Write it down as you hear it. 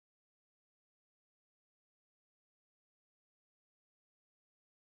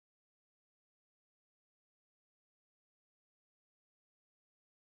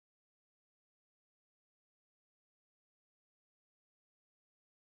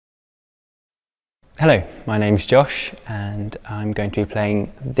Hello, my name's Josh and I'm going to be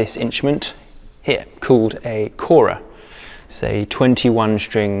playing this instrument here called a Kora. It's a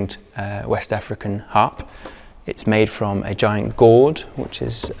 21-stringed West African harp. It's made from a giant gourd, which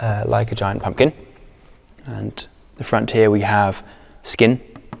is like a giant pumpkin. And the front here we have skin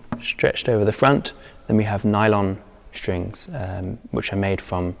stretched over the front. Then we have nylon strings, which are made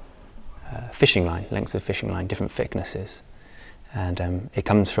from fishing line, lengths of fishing line, different thicknesses. And it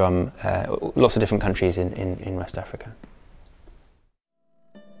comes from lots of different countries in West Africa.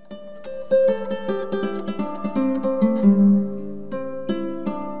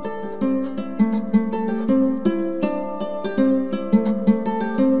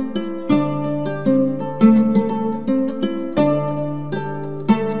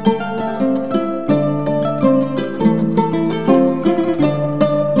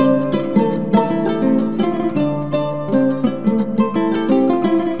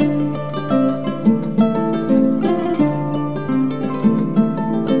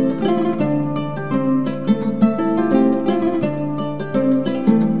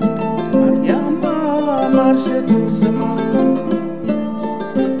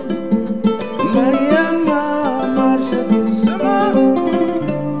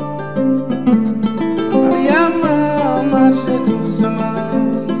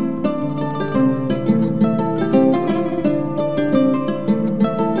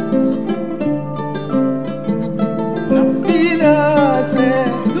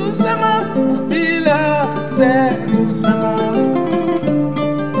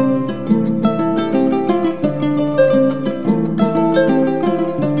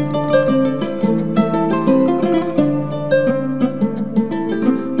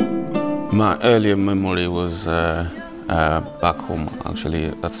 My earlier memory was back home. Actually,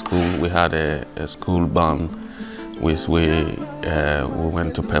 at school we had a school band, which we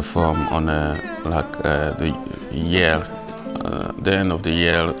went to perform on the end of the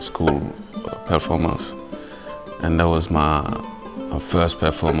year school performance, and that was my first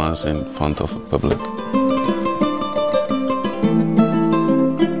performance in front of a public.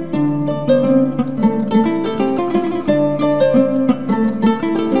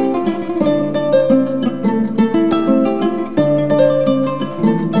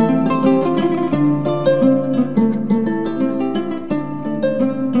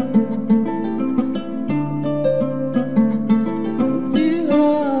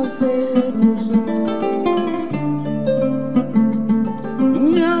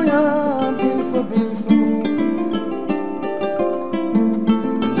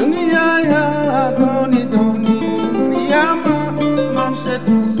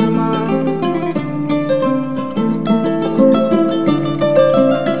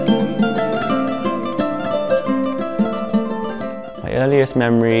 My earliest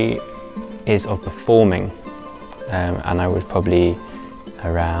memory is of performing, and I was probably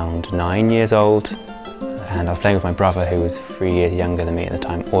around 9 years old, and I was playing with my brother, who was 3 years younger than me at the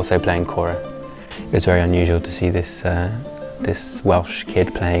time, also playing Kora. It was very unusual to see this Welsh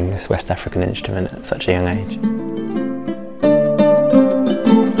kid playing this West African instrument at such a young age.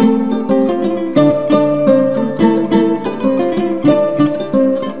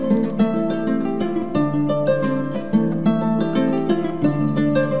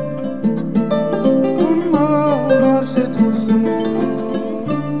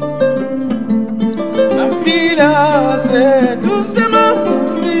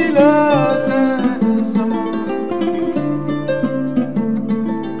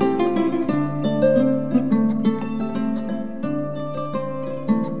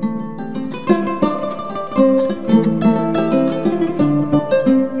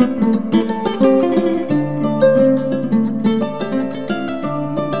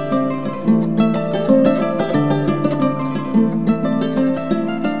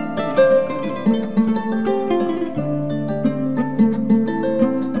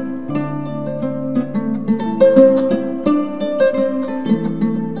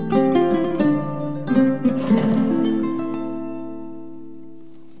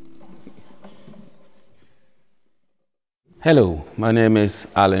 Hello, my name is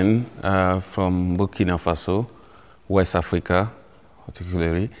Alain from Burkina Faso, West Africa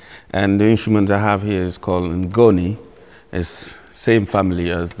particularly, and the instrument I have here is called Ngoni. It's same family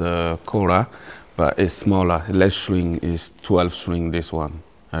as the Kora, but it's smaller. Less string is 12 string, this one.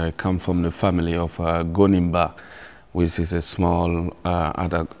 I come from the family of Gonimba, which is a small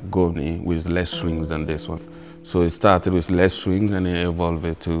other Goni with less strings than this one. So it started with less strings and it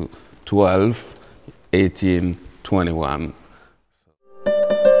evolved to 12, 18, 21.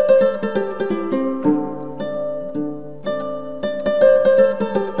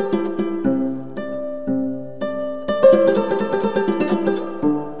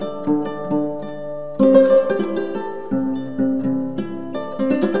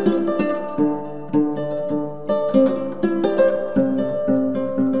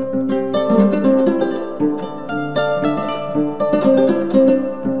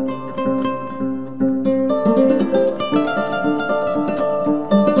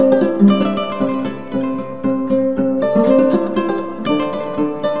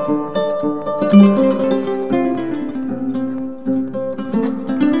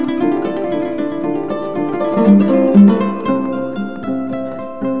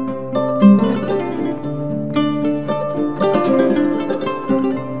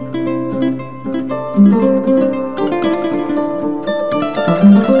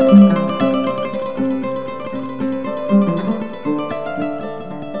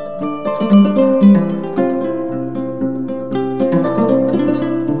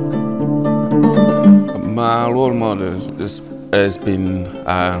 My role model has been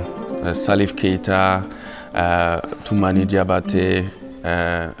Salif Keita, Toumani Diabate,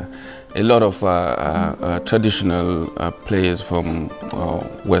 a lot of traditional players from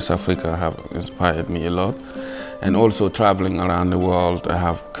West Africa have inspired me a lot. And also traveling around the world, I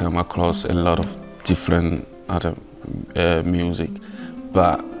have come across a lot of different other music,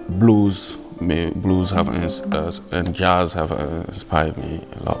 but blues have and jazz have inspired me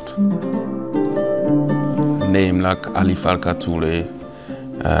a lot. Name like Ali Farka Touré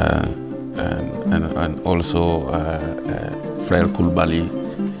and also Frère Koulibaly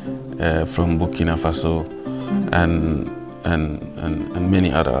from Burkina Faso and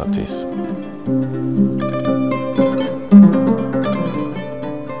many other artists.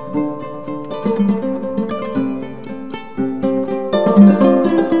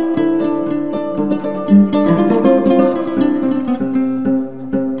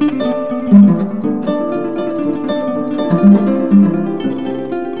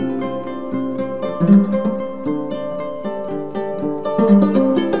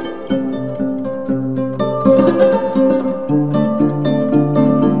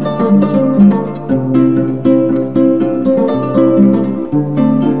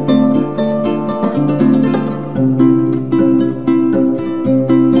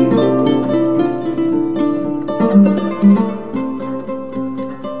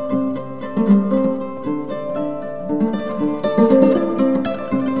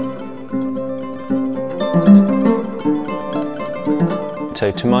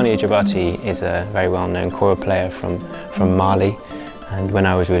 So Toumani Diabate is a very well-known Kora player from Mali, and when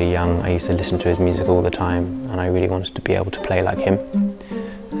I was really young I used to listen to his music all the time and I really wanted to be able to play like him.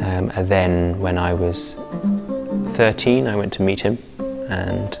 And then when I was 13 I went to meet him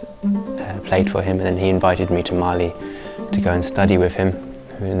and played for him, and then he invited me to Mali to go and study with him,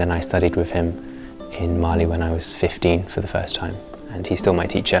 and then I studied with him in Mali when I was 15 for the first time, and he's still my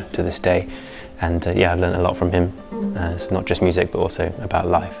teacher to this day. And yeah, I've learned a lot from him. It's not just music, but also about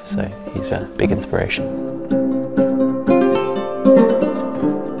life. So he's a big inspiration.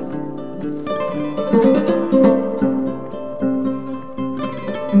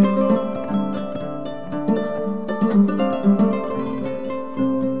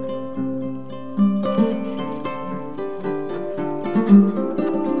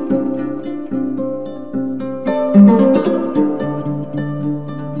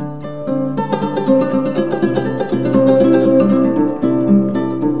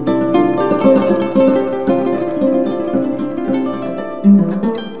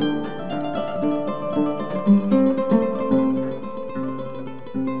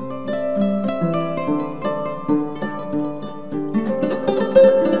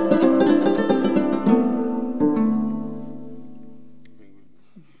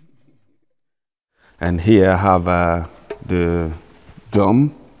 And here I have the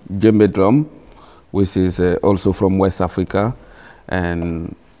drum, Djembe drum, which is also from West Africa.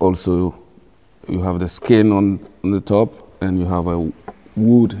 And also you have the skin on the top, and you have a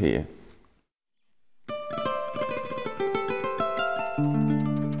wood here.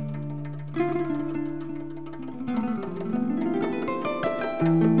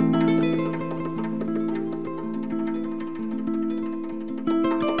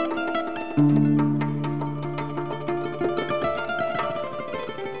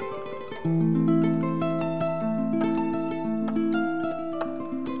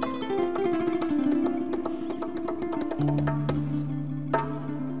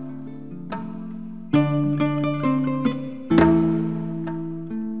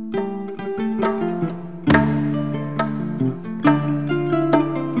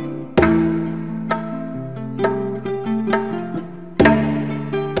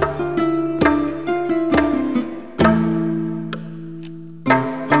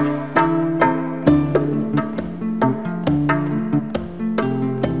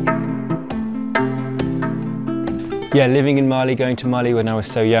 Yeah, living in Mali, going to Mali when I was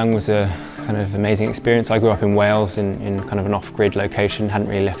so young was a kind of amazing experience. I grew up in Wales in kind of an off-grid location, hadn't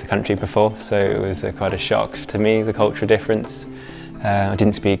really left the country before, so it was quite a shock to me, the cultural difference. I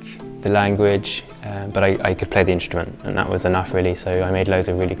didn't speak the language, but I could play the instrument, and that was enough really, so I made loads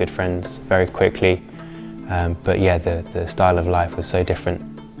of really good friends very quickly. But yeah, the style of life was so different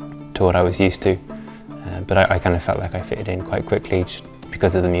to what I was used to, but I kind of felt like I fitted in quite quickly just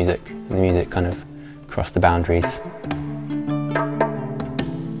because of the music, and the music kind of crossed the boundaries.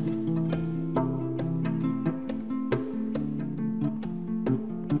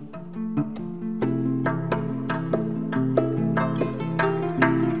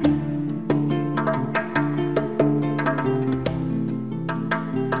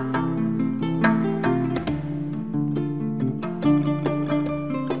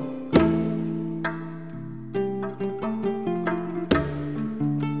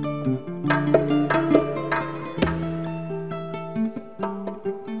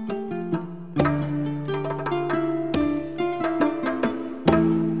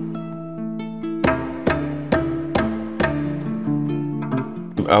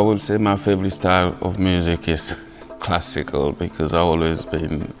 I would say my favorite style of music is classical, because I've always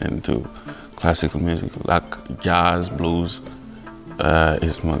been into classical music, like jazz, blues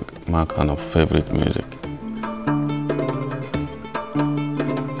is my kind of favorite music.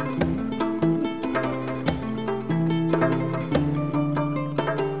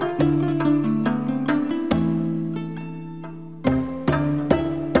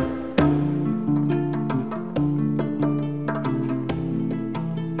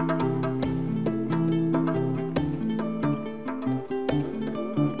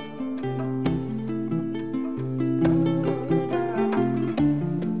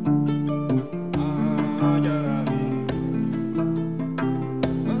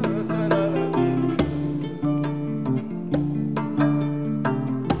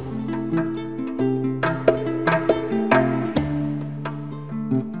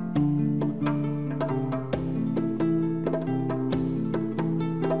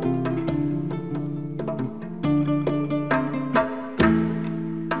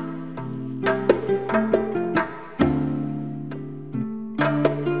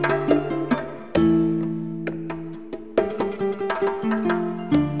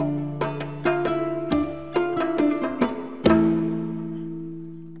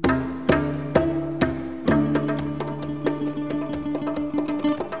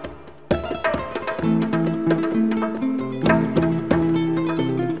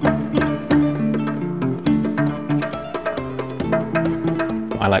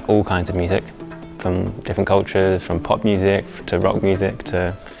 I like all kinds of music, from different cultures, from pop music to rock music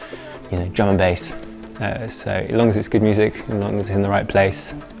to, drum and bass. So as long as it's good music, as long as it's in the right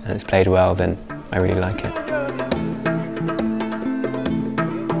place and it's played well, then I really like it.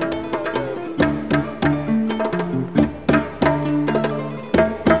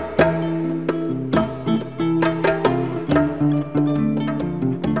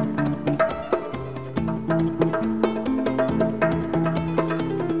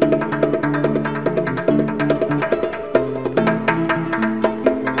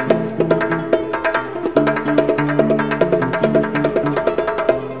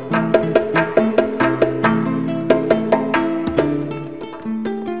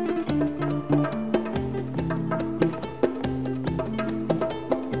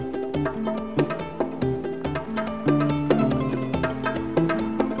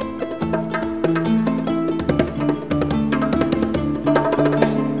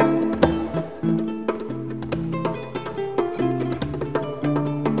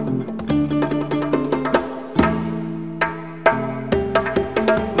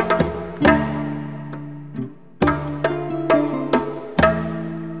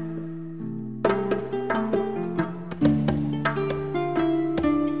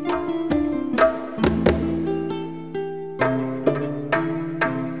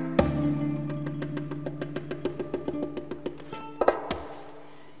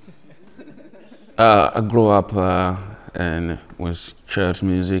 I grew up with church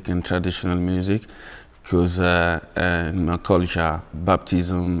music and traditional music, because in my culture,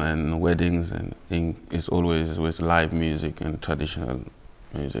 baptism and weddings is always with live music and traditional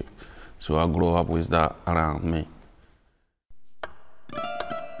music. So I grew up with that around me.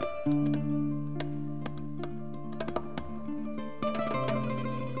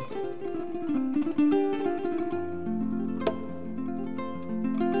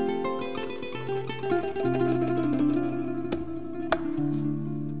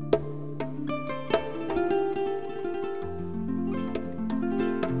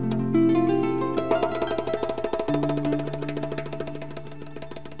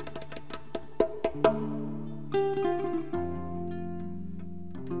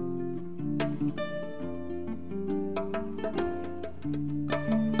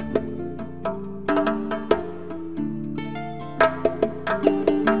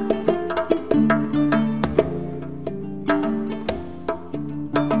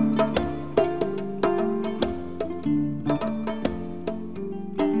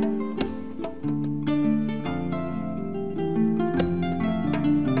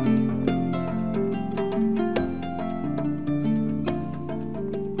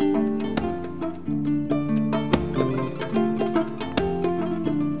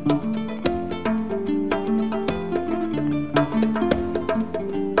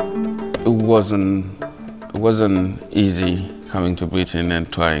 it wasn't easy coming to Britain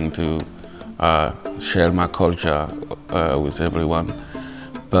and trying to share my culture with everyone,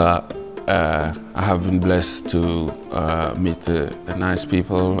 but I have been blessed to meet nice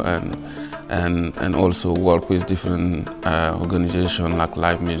people and also work with different organizations like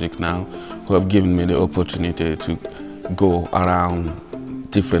Live Music Now, who have given me the opportunity to go around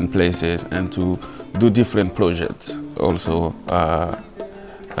different places and to do different projects also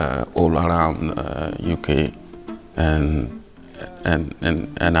all around UK, and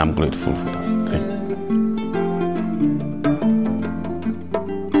I'm grateful for that.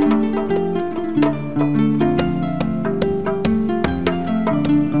 Thank you.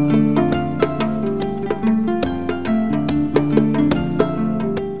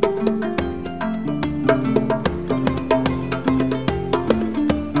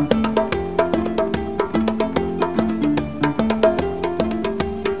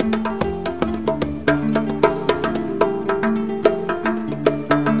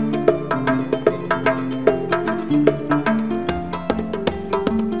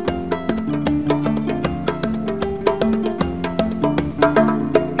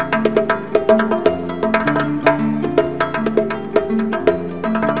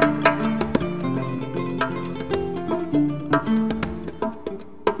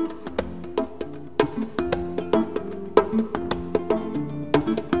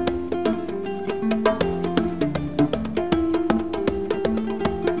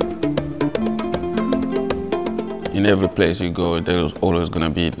 In every place you go, there's always going to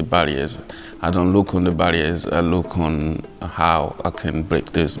be the barriers. I don't look on the barriers, I look on how I can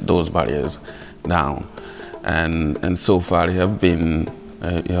break those barriers down. And so far it have been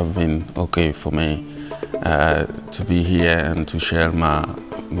okay for me to be here and to share my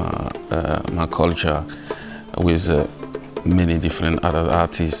culture with many different other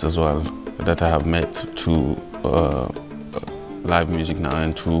artists as well that I have met through Live Music Now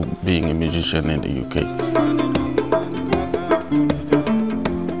and through being a musician in the UK.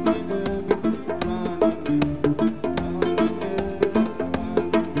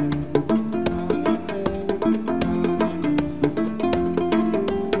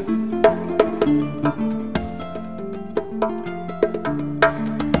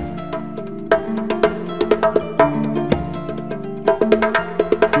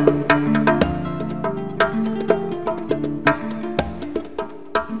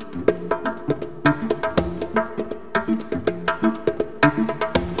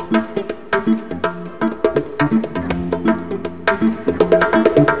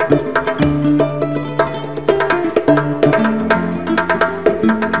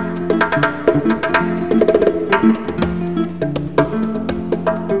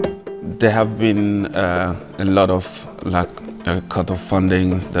 There have been a lot of cut of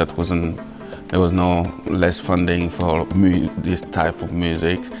funding. There was no less funding for this type of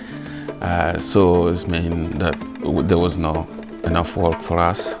music, so it means that there was not enough work for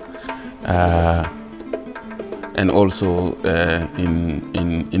us, and also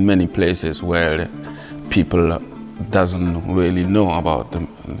in many places where people doesn't really know about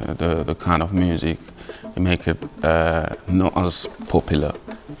the kind of music, they make it not as popular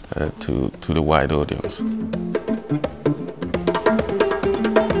to the wide audience.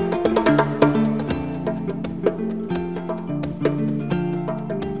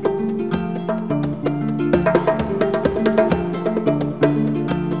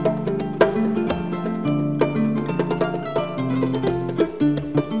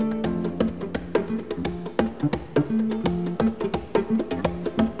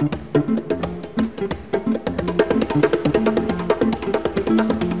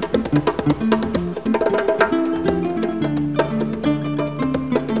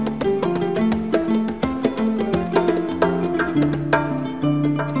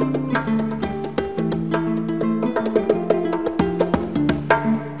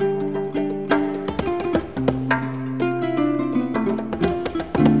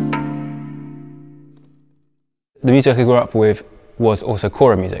 The music I grew up with was also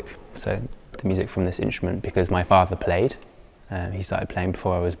Kora music, so the music from this instrument, because my father played. He started playing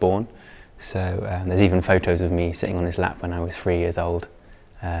before I was born, so there's even photos of me sitting on his lap when I was 3 years old,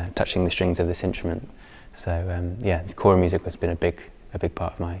 touching the strings of this instrument. So yeah, Kora music has been a big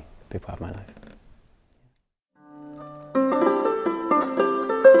part of my life.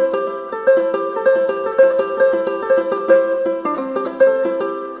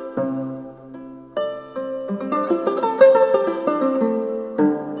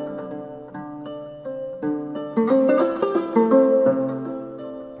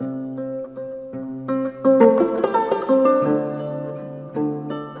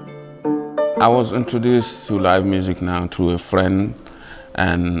 I was introduced to live music now through a friend,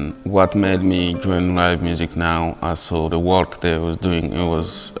 and what made me join live music now, I saw the work they was doing. It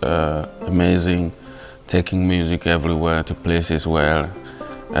was amazing, taking music everywhere to places where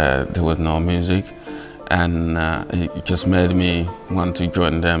there was no music, and it just made me want to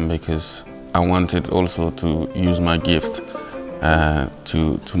join them because I wanted also to use my gift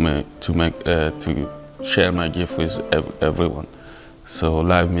to share my gift with everyone. So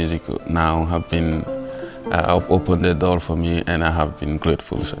live music now have been opened the door for me, and I have been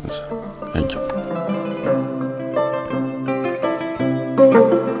grateful since. Thank you.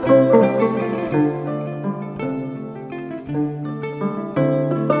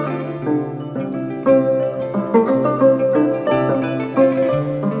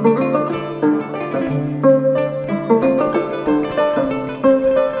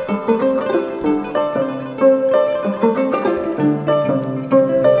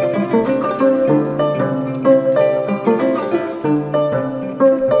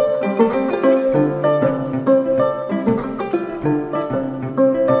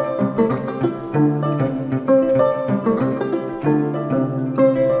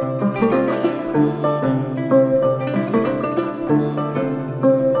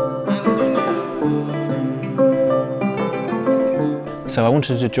 So I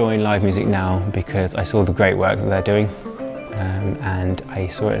wanted to join Live Music Now because I saw the great work that they're doing, and I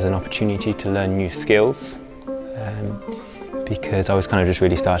saw it as an opportunity to learn new skills, because I was kind of just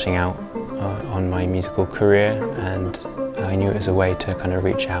really starting out on my musical career, and I knew it was a way to kind of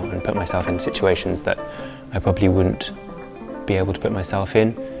reach out and put myself in situations that I probably wouldn't be able to put myself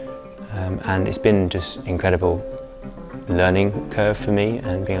in, and it's been just incredible learning curve for me,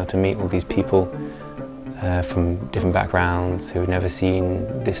 and being able to meet all these people from different backgrounds who had never seen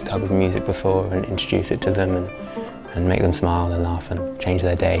this type of music before, and introduce it to them and make them smile and laugh and change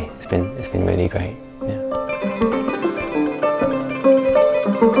their day. It's been really great. Yeah.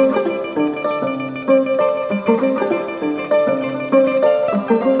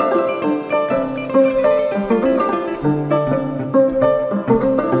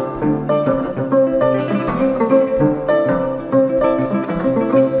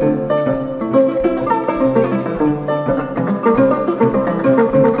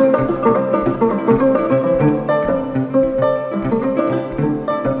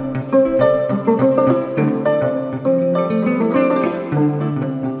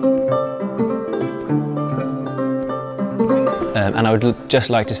 And I would just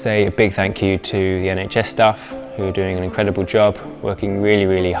like to say a big thank you to the NHS staff, who are doing an incredible job, working really,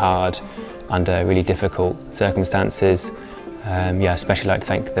 really hard under really difficult circumstances. Yeah, especially like to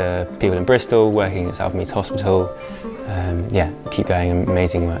thank the people in Bristol working at South Meads Hospital. Yeah, keep going,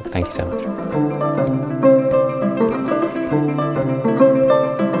 amazing work. Thank you so much.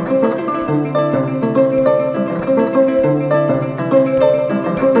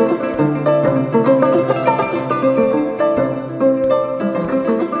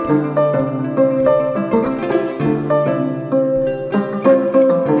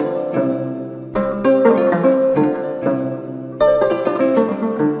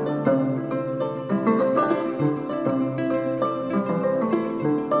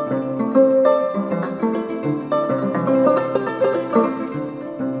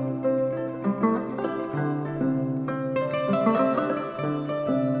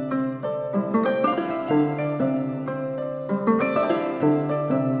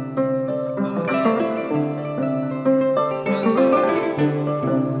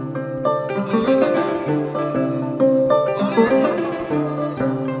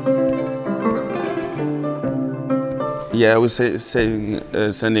 Yeah, I would say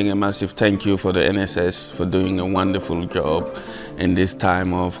sending a massive thank you for the NSS for doing a wonderful job in this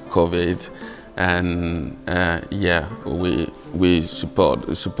time of COVID, and yeah, we support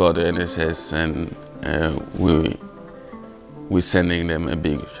the NSS, and we're sending them a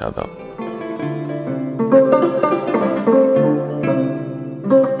big shout out.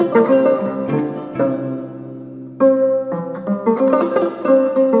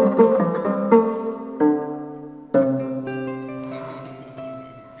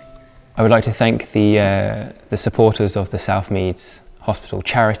 I would like to thank the supporters of the South Meads Hospital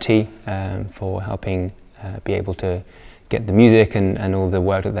charity for helping be able to get the music and all the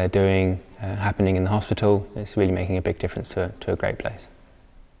work that they're doing happening in the hospital. It's really making a big difference to a great place.